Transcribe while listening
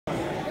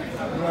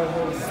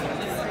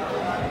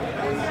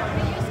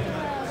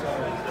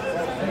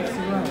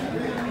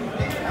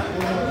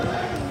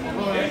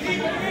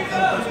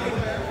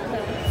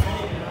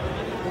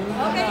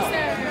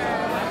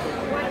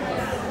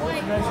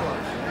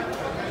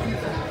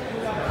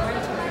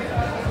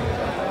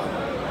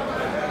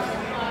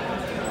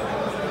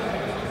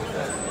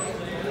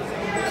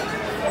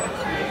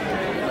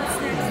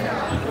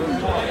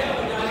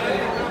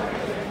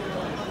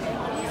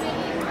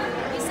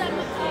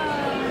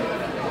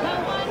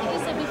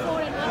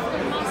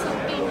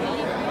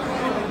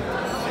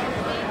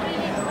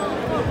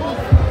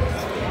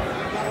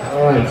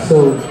Alright,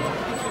 so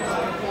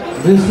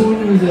this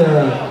one is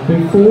a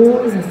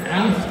before and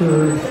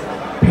after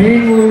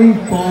pain relief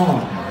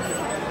balm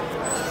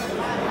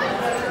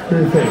for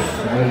your face.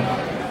 Right?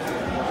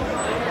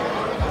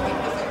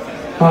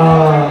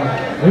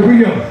 Here we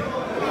go.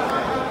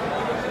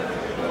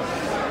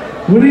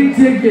 Winning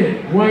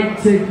ticket, white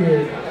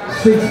ticket,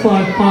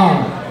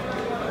 655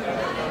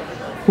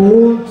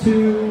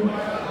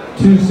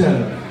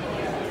 4227.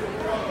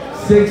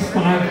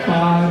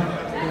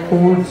 655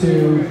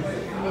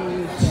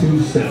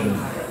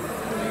 4227.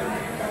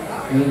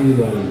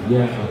 Anybody?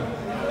 Yeah.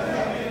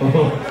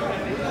 Oh.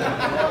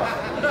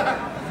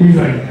 He's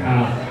like,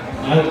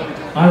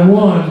 I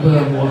won, but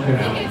I'm walking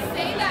out. You can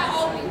say that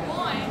all we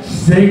want.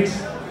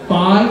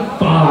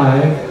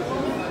 655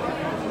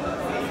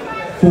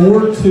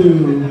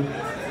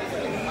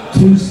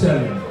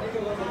 4227.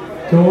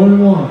 Going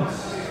once.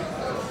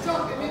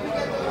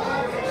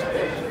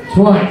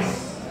 Twice.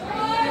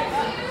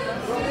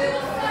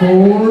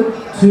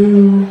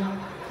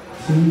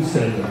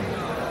 4227.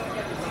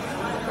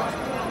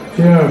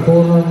 Yeah,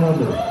 hold on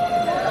number.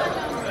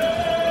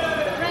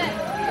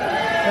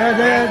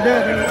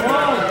 There.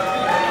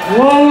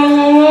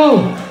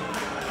 Whoa.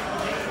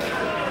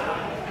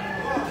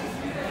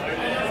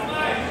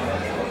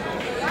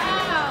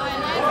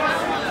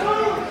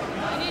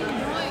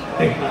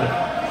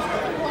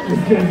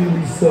 It's going to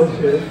be so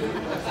good.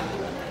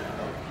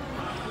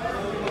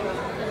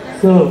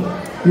 So,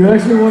 you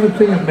actually want a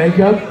thing of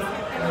makeup?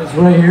 It's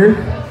right here.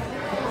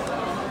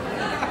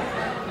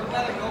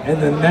 And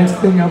the next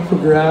thing up for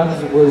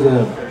grabs was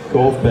a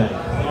golf bag.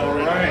 All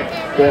right.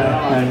 Yeah,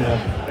 I know.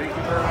 Thank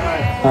you very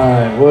much. All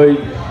right, well, you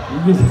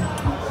just...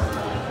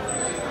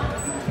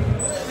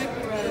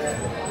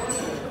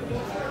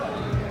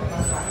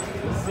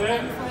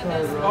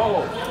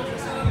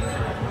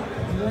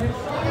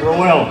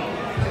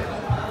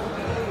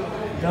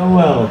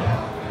 Noel.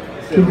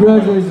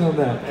 Congratulations on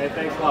that. Hey,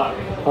 thanks a lot.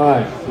 All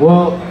right.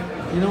 Well,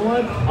 you know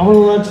what? I'm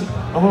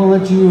gonna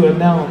let you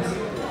announce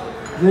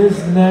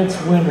this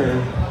next winner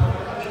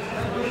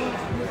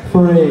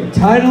for a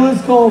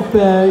Titleist golf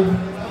bag.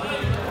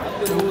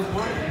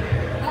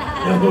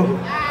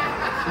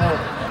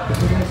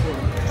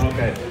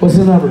 Okay. What's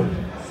the number?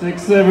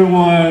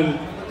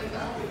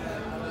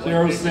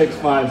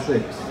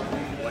 671-0656.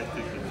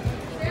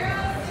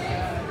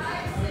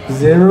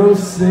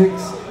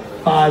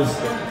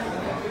 0656.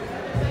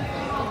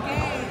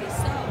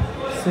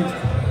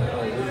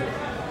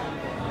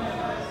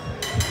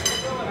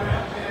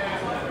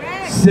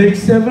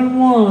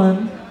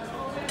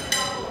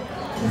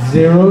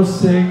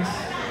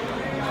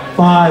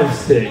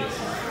 671-0656.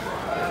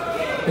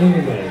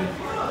 Anybody?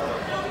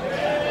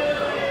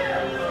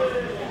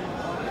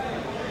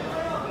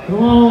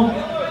 Come on.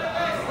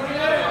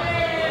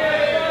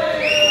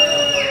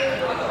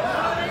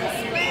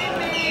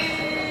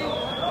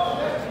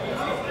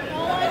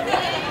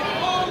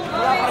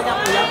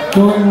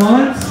 Going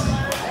once.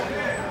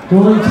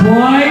 Going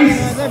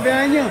twice.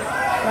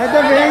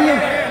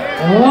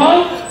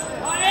 Hello?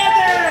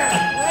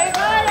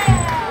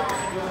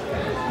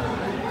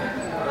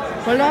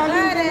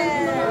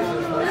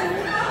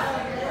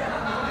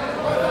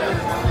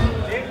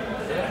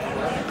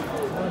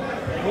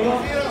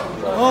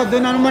 Oh,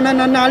 doon na naman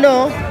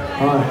nanalo.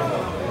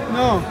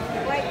 No.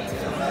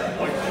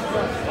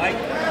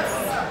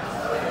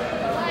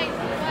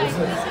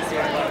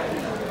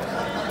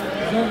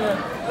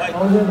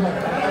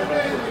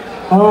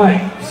 All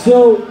right,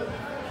 so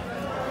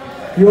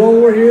you all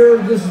were here.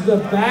 This is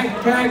the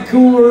backpack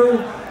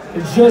cooler.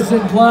 It's just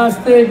in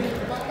plastic.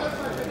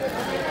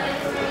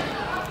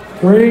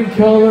 Green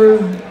color.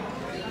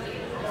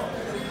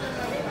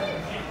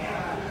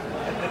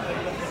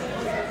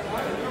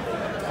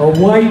 A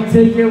white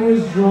ticket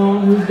was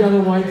drawn. Who's got a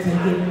white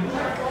ticket?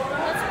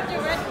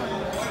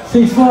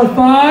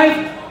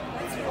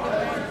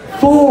 655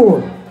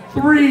 4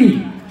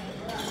 3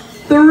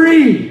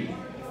 3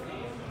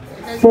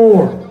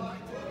 4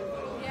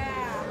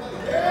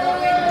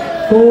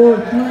 4 3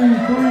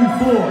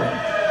 3 4.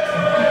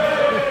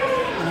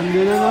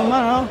 Andun na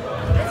naman, oh.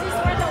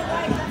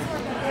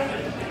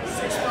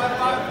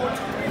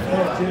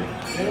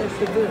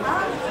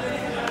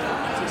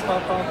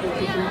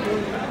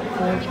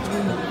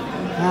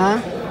 Huh?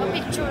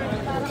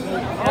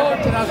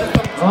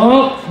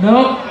 Oh, no.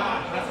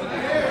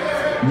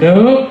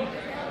 Nope.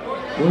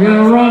 We're going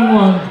to run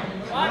one.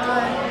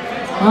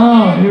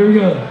 Oh, here we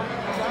go.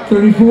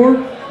 34.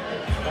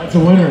 That's a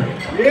winner.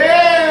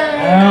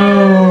 Yeah!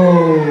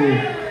 Oh.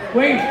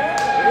 Wait.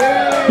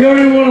 He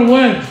already won a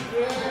wedge.